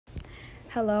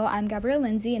Hello, I'm Gabrielle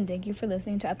Lindsay, and thank you for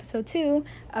listening to episode 2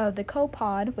 of the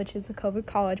CoPod, which is the COVID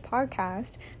College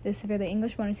podcast. This is for the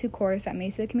English 102 course at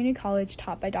Mesa Community College,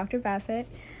 taught by Dr. Bassett.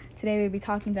 Today we'll be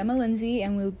talking to Emma Lindsay,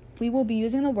 and we will be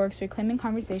using the works Reclaiming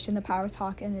Conversation, the Power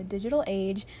Talk in the Digital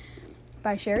Age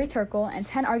by Sherry Turkle, and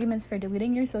 10 Arguments for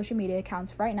Deleting Your Social Media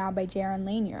Accounts Right Now by Jaron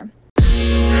Lanier.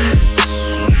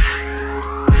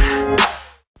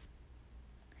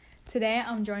 Today,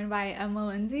 I'm joined by Emma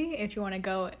Lindsay. If you want to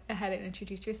go ahead and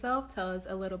introduce yourself, tell us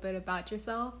a little bit about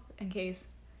yourself in case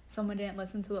someone didn't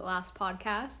listen to the last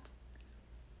podcast.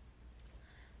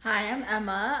 Hi, I'm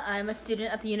Emma. I'm a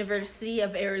student at the University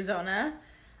of Arizona.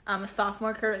 I'm a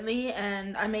sophomore currently,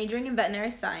 and I'm majoring in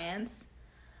veterinary science.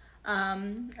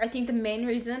 I think the main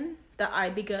reason that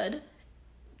I'd be good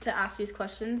to ask these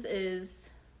questions is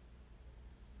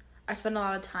I spend a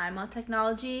lot of time on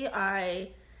technology. I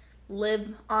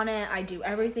live on it. I do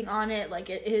everything on it. Like,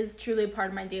 it is truly a part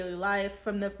of my daily life.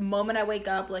 From the moment I wake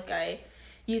up, like, I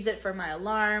use it for my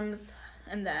alarms,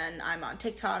 and then I'm on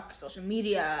TikTok, social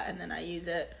media, and then I use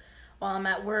it while I'm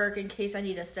at work in case I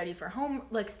need to study for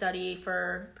study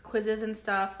for quizzes and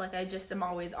stuff. Like, I just am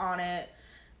always on it,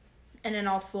 and in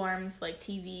all forms, like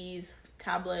TVs,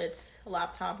 tablets,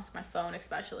 laptops, my phone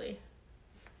especially.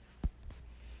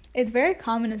 It's very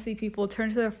common to see people turn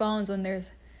to their phones when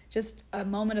there's just a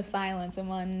moment of silence and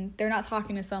when they're not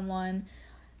talking to someone,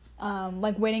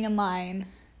 like waiting in line.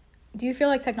 Do you feel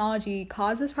like technology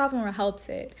causes this problem or helps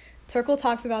it? Turkle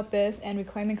talks about this and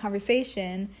Reclaiming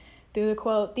Conversation through the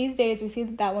quote, "These days we see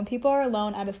that when people are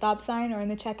alone at a stop sign or in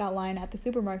the checkout line at the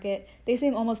supermarket, they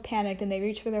seem almost panicked and they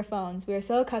reach for their phones. We are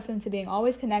so accustomed to being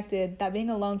always connected that being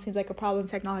alone seems like a problem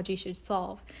technology should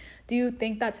solve." Do you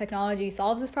think that technology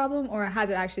solves this problem or has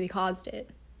it actually caused it?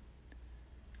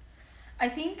 I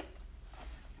think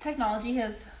technology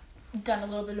has done a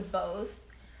little bit of both.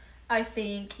 I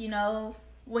think,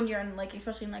 when you're in,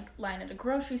 especially in, line at a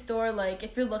grocery store,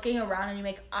 if you're looking around and you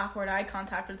make awkward eye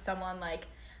contact with someone,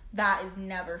 that is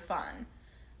never fun.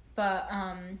 But,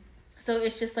 so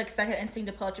it's just, second instinct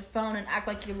to pull out your phone and act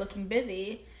like you're looking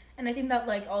busy. And I think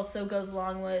that, also goes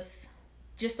along with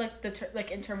just,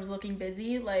 in terms of looking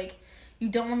busy, you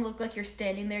don't want to look like you're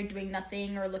standing there doing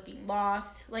nothing or looking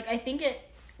lost. I think it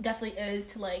definitely is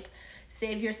to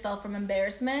save yourself from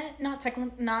embarrassment,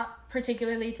 not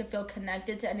particularly to feel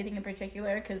connected to anything in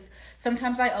particular, because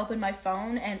sometimes I open my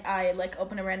phone and I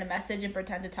open a random message and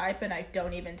pretend to type and I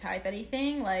don't even type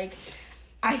anything. I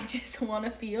just want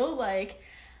to feel like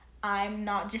I'm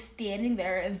not just standing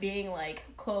there and being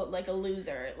quote a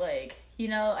loser.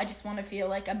 I just want to feel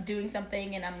like I'm doing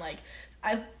something and I'm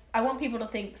I want people to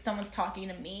think someone's talking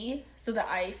to me so that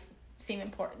I seem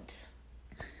important.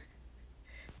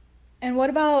 And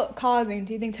what about causing?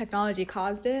 Do you think technology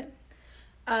caused it?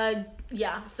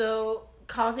 Yeah, so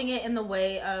causing it in the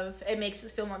way of it makes us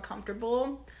feel more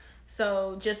comfortable.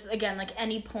 So just, again,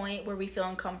 any point where we feel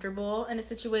uncomfortable in a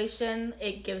situation,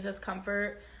 it gives us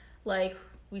comfort.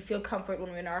 We feel comfort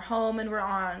when we're in our home and we're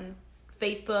on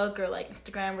Facebook or,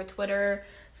 Instagram or Twitter.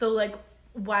 So,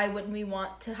 why wouldn't we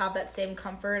want to have that same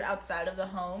comfort outside of the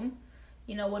home?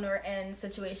 When we're in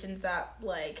situations that,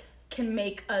 can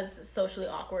make us socially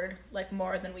awkward,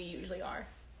 more than we usually are.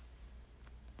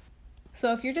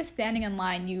 So if you're just standing in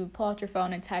line, you pull out your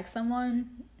phone and text someone,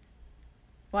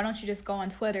 why don't you just go on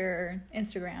Twitter or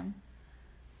Instagram?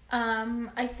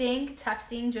 I think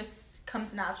texting just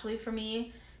comes naturally for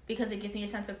me because it gives me a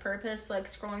sense of purpose.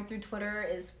 Scrolling through Twitter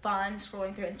is fun,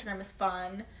 scrolling through Instagram is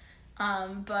fun.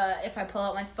 But if I pull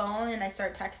out my phone and I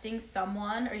start texting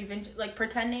someone or even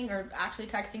pretending or actually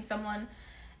texting someone,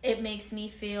 it makes me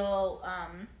feel,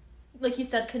 like you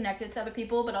said, connected to other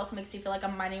people, but also makes me feel like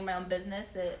I'm minding my own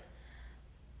business. It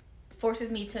forces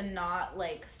me to not,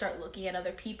 start looking at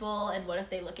other people, and what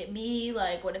if they look at me?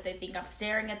 What if they think I'm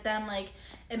staring at them?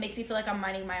 It makes me feel like I'm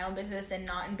minding my own business and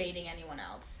not invading anyone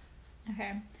else.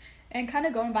 Okay. And kind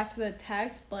of going back to the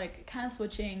text, kind of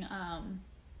switching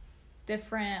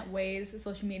different ways that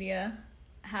social media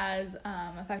has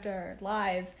affected our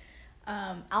lives.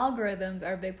 Algorithms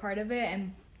are a big part of it,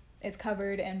 and it's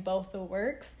covered in both the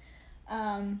works.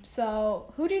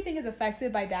 So who do you think is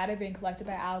affected by data being collected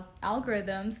by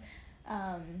algorithms?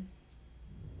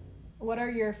 What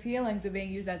are your feelings of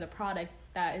being used as a product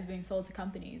that is being sold to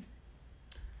companies?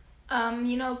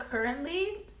 Currently,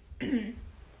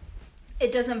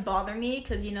 it doesn't bother me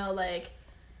because, if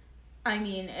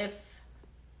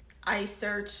I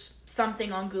search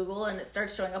something on Google and it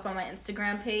starts showing up on my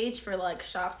Instagram page for,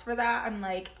 shops for that, I'm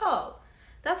oh,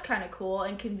 that's kind of cool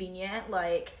and convenient,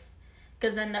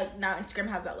 because then now Instagram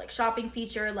has that shopping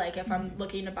feature, if I'm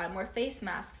looking to buy more face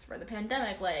masks for the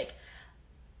pandemic,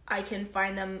 I can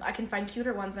find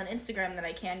cuter ones on Instagram than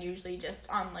I can usually just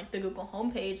on, like, the Google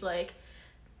homepage. Like,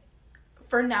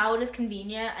 for now, it is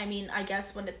convenient. I mean, I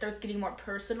guess when it starts getting more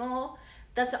personal,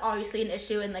 that's obviously an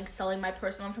issue, and, like, selling my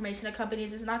personal information to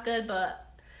companies is not good,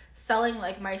 but selling,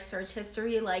 like, my search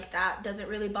history, like, that doesn't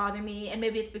really bother me. And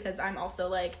maybe it's because I'm also,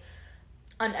 like,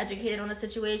 uneducated on the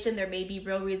situation. There may be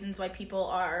real reasons why people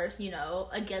are, you know,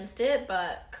 against it,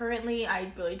 but currently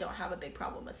I really don't have a big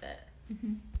problem with it.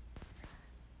 Mm-hmm.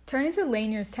 Turning to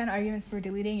Lanier's 10 arguments for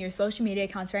deleting your social media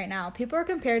accounts right now, people are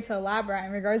compared to a lab rat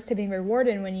in regards to being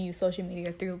rewarded when you use social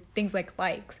media through things like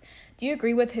likes. Do you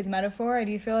agree with his metaphor, or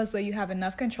do you feel as though you have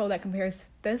enough control that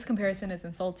this comparison is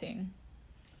insulting?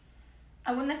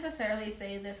 I wouldn't necessarily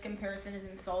say this comparison is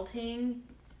insulting.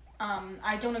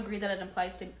 I don't agree that it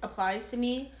applies to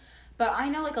me, but I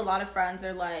know, like, a lot of friends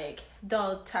are like,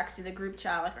 they'll text you the group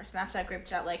chat, like, our Snapchat group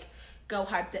chat, like, go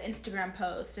hype the Instagram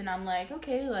post, and I'm like,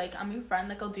 okay, like, I'm your friend,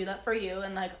 like, I'll do that for you,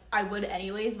 and, like, I would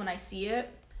anyways when I see it,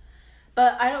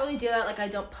 but I don't really do that. Like, I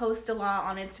don't post a lot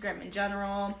on Instagram in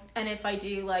general, and if I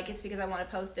do, like, it's because I want to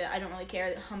post it. I don't really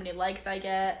care how many likes I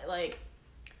get. Like,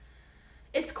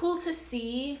 it's cool to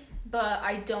see, but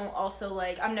I don't also,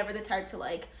 like, I'm never the type to,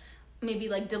 like, maybe,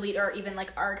 like, delete or even,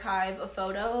 like, archive a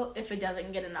photo if it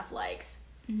doesn't get enough likes.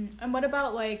 Mm-hmm. And what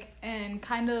about, like, and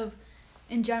kind of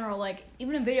in general, like,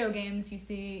 even in video games,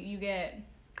 you get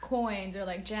coins or,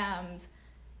 like, gems.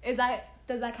 Does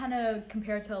that kind of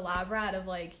compare to a lab rat of,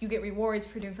 like, you get rewards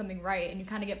for doing something right, and you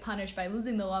kind of get punished by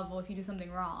losing the level if you do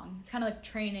something wrong? It's kind of like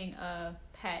training a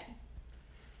pet.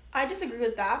 I disagree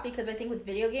with that, because I think with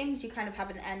video games, you kind of have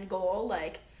an end goal.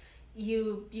 Like,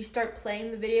 you start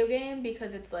playing the video game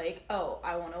because it's like, oh,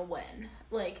 I want to win.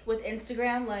 Like, with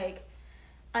Instagram, like,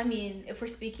 I mean, if we're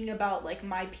speaking about, like,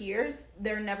 my peers,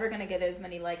 they're never going to get as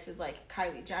many likes as, like,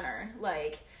 Kylie Jenner.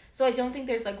 Like, so I don't think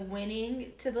there's, like,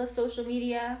 winning to the social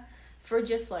media for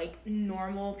just, like,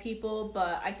 normal people.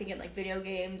 But I think in, like, video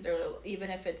games, or even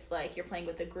if it's, like, you're playing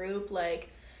with a group, like,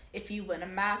 if you win a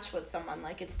match with someone,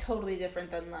 like, it's totally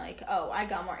different than, like, oh, I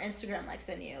got more Instagram likes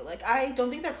than you. Like, I don't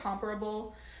think they're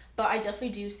comparable, but I definitely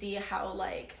do see how,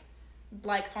 like,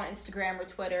 likes on Instagram or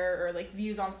Twitter or, like,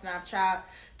 views on Snapchat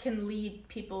can lead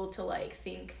people to, like,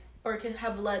 think, or can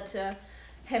have led to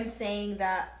him saying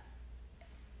that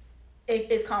it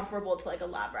is comparable to, like, a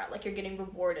lab rat. Like, you're getting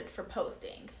rewarded for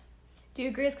posting. Do you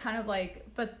agree it's kind of like,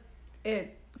 but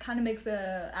it kind of makes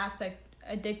the aspect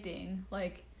addicting?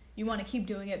 Like, you want to keep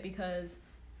doing it because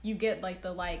you get, like,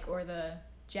 the like or the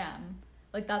gem.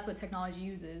 Like, that's what technology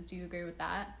uses. Do you agree with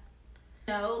that?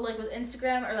 No, like, with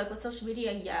Instagram or, like, with social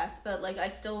media, yes, but, like, I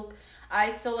still,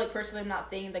 like, personally am not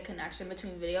seeing the connection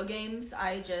between video games.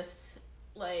 I just,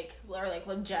 like, or, like,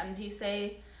 with gems you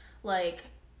say, like,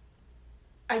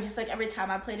 I just, like, every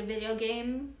time I played a video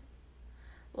game,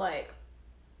 like,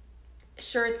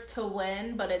 sure, it's to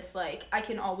win, but it's, like, I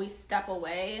can always step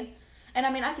away. And,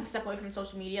 I mean, I can step away from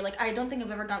social media. Like, I don't think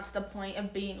I've ever gotten to the point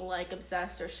of being, like,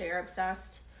 obsessed or share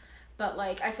obsessed. But,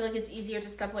 like, I feel like it's easier to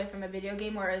step away from a video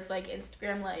game, whereas, like,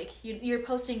 Instagram, like, you're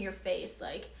posting your face.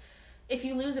 Like, if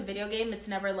you lose a video game, it's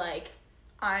never, like,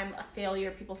 I'm a failure,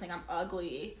 people think I'm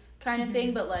ugly kind of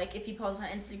thing. But, like, if you post on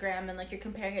Instagram and, like, you're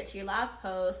comparing it to your last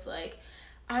post, like,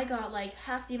 I got, like,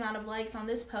 half the amount of likes on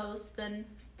this post than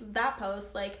that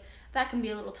post. Like, that can be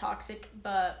a little toxic.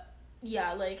 But,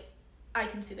 yeah, like, I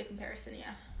can see the comparison,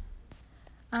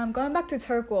 yeah. Going back to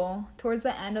Turkle, towards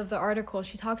the end of the article,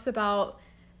 she talks about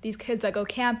these kids that go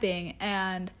camping,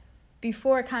 and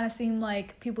before it kind of seemed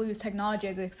like people use technology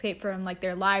as an escape from, like,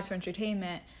 their lives for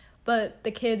entertainment, but the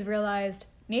kids realized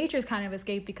nature's kind of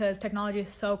escape because technology is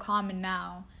so common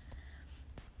now.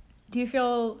 Do you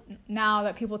feel now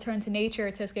that people turn to nature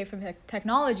to escape from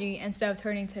technology instead of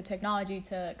turning to technology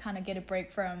to kind of get a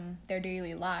break from their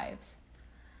daily lives?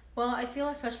 Well, I feel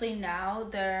especially now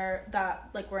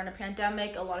like, we're in a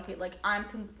pandemic, a lot of people, like, I'm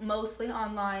mostly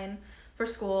online for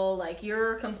school, like,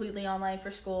 you're completely online for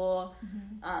school.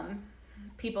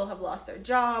 People have lost their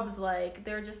jobs, like,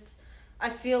 they're just, I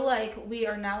feel like we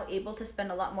are now able to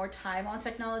spend a lot more time on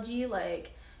technology.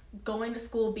 Like, going to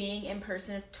school, being in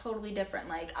person is totally different.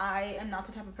 Like, I am not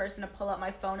the type of person to pull out my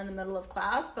phone in the middle of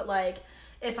class, but, like,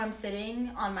 if I'm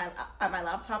sitting at my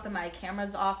laptop and my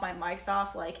camera's off, my mic's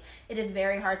off, like, it is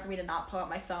very hard for me to not pull out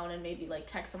my phone and maybe, like,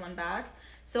 text someone back.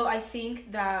 So I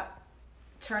think that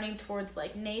turning towards,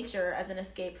 like, nature as an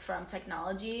escape from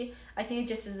technology, I think it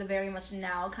just is a very much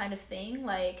now kind of thing.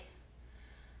 Like,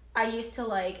 I used to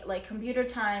like computer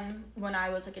time when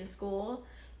I was, like, in school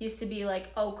used to be like,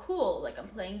 oh, cool, like, I'm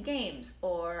playing games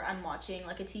or I'm watching,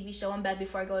 like, a TV show in bed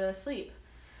before I go to sleep.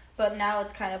 But now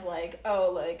it's kind of like,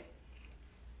 oh, like,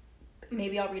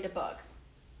 maybe I'll read a book.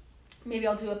 maybe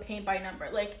I'll do a paint by number.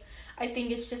 Like, I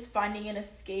think it's just finding an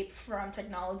escape from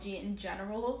technology in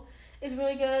general is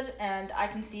really good, and I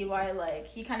can see why,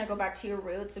 like, you kind of go back to your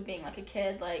roots of being, like, a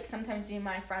kid. Like, sometimes me and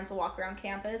my friends will walk around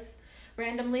campus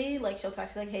randomly. Like, she'll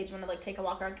text me, like, hey, do you want to, like, take a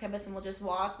walk around campus, and we'll just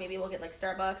walk. Maybe we'll get, like,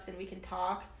 Starbucks, and we can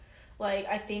talk. Like,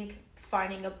 I think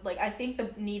I think the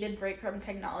needed break from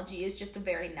technology is just a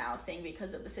very now thing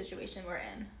because of the situation we're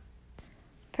in.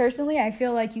 Personally, I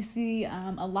feel like you see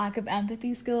a lack of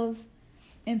empathy skills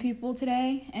in people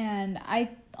today, and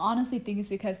I honestly think it's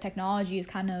because technology is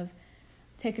kind of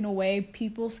taken away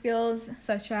people's skills,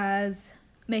 such as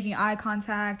making eye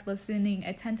contact, listening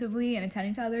attentively, and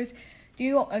attending to others. Do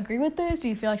you agree with this? Do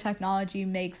you feel like technology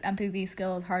makes empathy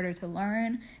skills harder to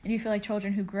learn? And do you feel like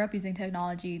children who grew up using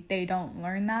technology, they don't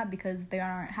learn that because they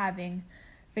aren't having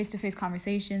face-to-face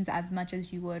conversations as much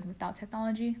as you would without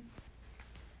technology?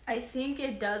 I think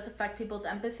it does affect people's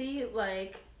empathy.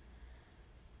 Like,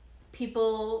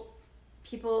 people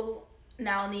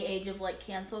now in the age of, like,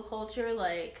 cancel culture,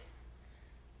 like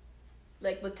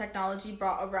with technology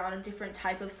brought around a different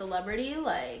type of celebrity,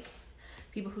 like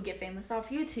people who get famous off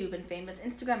YouTube and famous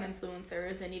Instagram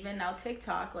influencers, and even now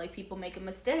TikTok. Like, people make a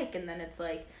mistake and then it's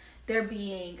like they're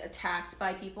being attacked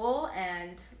by people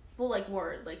and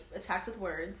attacked with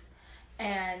words,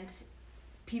 and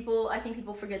I think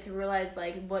people forget to realize,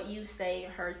 like, what you say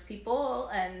hurts people,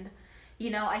 and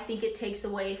I think it takes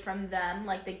away from them,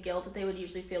 like, the guilt that they would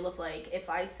usually feel of, like, if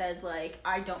I said, like,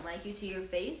 I don't like you to your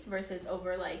face versus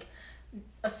over, like,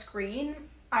 a screen.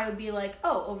 I would be like,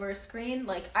 oh, over a screen,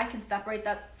 like, I can separate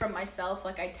that from myself.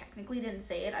 Like, I technically didn't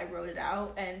say it, I wrote it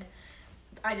out, and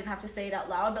I didn't have to say it out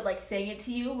loud, but, like, saying it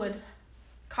to you would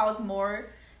cause more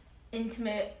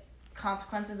intimate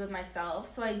consequences with myself.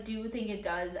 So I do think it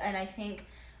does, and I think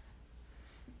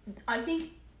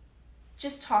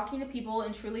just talking to people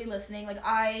and truly listening, like,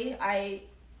 I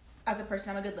as a person,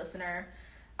 I'm a good listener.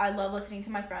 I love listening to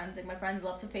my friends. Like, my friends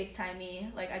love to FaceTime me.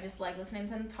 Like, I just like listening to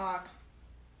them talk.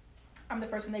 I'm the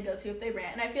person they go to if they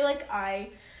rant. And I feel like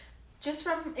just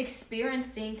from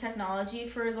experiencing technology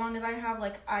for as long as I have,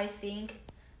 like, I think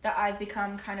that I've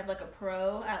become kind of, like, a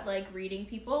pro at, like, reading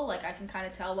people. Like, I can kind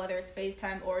of tell whether it's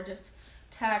FaceTime or just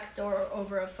text or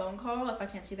over a phone call if I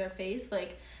can't see their face.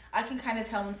 Like, I can kind of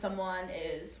tell when someone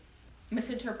is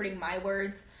misinterpreting my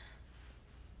words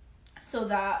so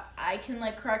that I can,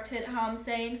 like, correct it how I'm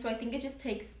saying. So I think it just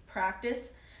takes practice.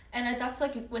 And that's,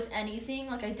 like, with anything.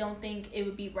 Like, I don't think it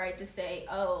would be right to say,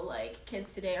 oh, like,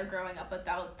 kids today are growing up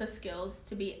without the skills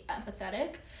to be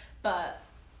empathetic. But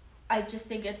I just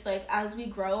think it's, like, as we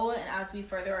grow and as we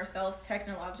further ourselves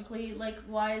technologically, like,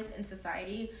 wise in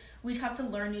society, we'd have to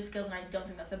learn new skills, and I don't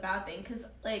think that's a bad thing. Because,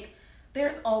 like,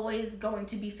 there's always going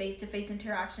to be face-to-face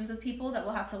interactions with people that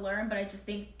we'll have to learn, but I just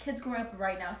think kids growing up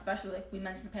right now, especially, like, we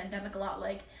mentioned the pandemic a lot,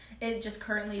 like, it just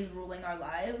currently is ruling our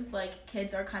lives. Like,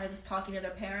 kids are kind of just talking to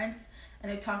their parents, and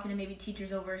they're talking to maybe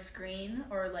teachers over a screen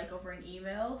or, like, over an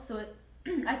email. So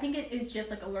I think it is just,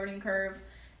 like, a learning curve,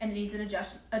 and it needs an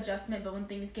adjustment, but when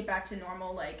things get back to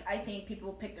normal, like, I think people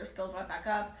will pick their skills right back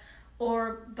up,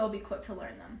 or they'll be quick to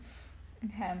learn them.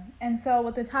 Okay, and so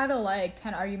with the title, like,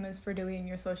 10 Arguments for Deleting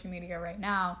Your Social Media Right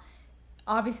Now,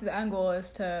 obviously the end goal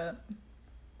is to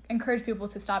encourage people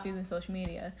to stop using social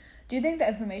media. Do you think the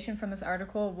information from this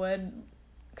article would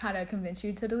kind of convince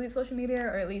you to delete social media,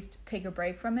 or at least take a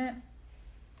break from it?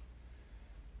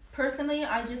 Personally,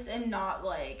 I just am not,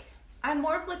 like, I'm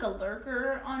more of, like, a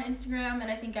lurker on Instagram, and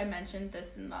I think I mentioned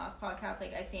this in the last podcast.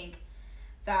 Like, I think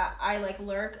that I, like,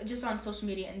 lurk just on social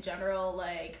media in general.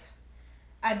 Like,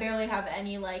 I barely have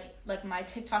any, like my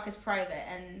TikTok is private,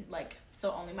 and, like,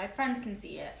 so only my friends can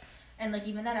see it. And, like,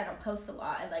 even then, I don't post a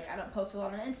lot. And, like, I don't post a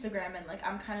lot on Instagram, and, like,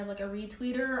 I'm kind of, like, a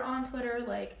retweeter on Twitter,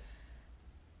 like.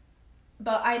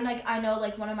 But I know,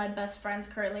 like, one of my best friends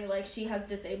currently, like, she has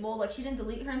disabled, like, she didn't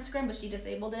delete her Instagram, but she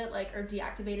disabled it, like, or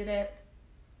deactivated it,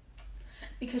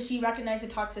 because she recognized the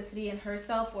toxicity in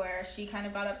herself, where she kind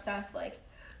of got obsessed, like,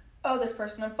 oh, this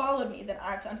person unfollowed me, then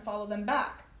I have to unfollow them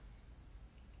back.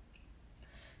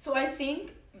 So I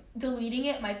think deleting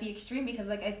it might be extreme, because,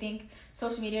 like, I think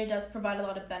social media does provide a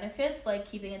lot of benefits, like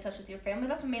keeping in touch with your family.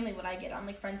 That's mainly what I get on,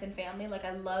 like, friends and family. Like,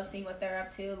 I love seeing what they're up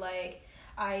to. Like,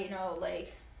 I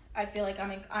feel like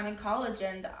I'm in college,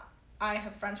 and I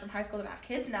have friends from high school that have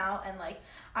kids now, and, like,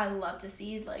 I love to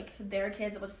see, like, their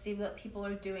kids. I love to see what people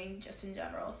are doing just in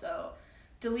general. So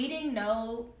deleting,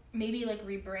 no. Maybe, like,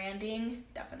 rebranding,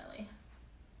 definitely.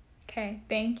 Okay,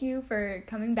 thank you for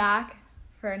coming back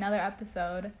for another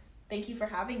episode. Thank you for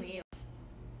having me.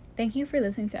 Thank you for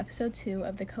listening to episode 2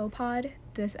 of the CoPod.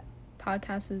 This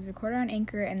podcast was recorded on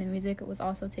Anchor, and the music was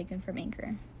also taken from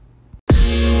Anchor.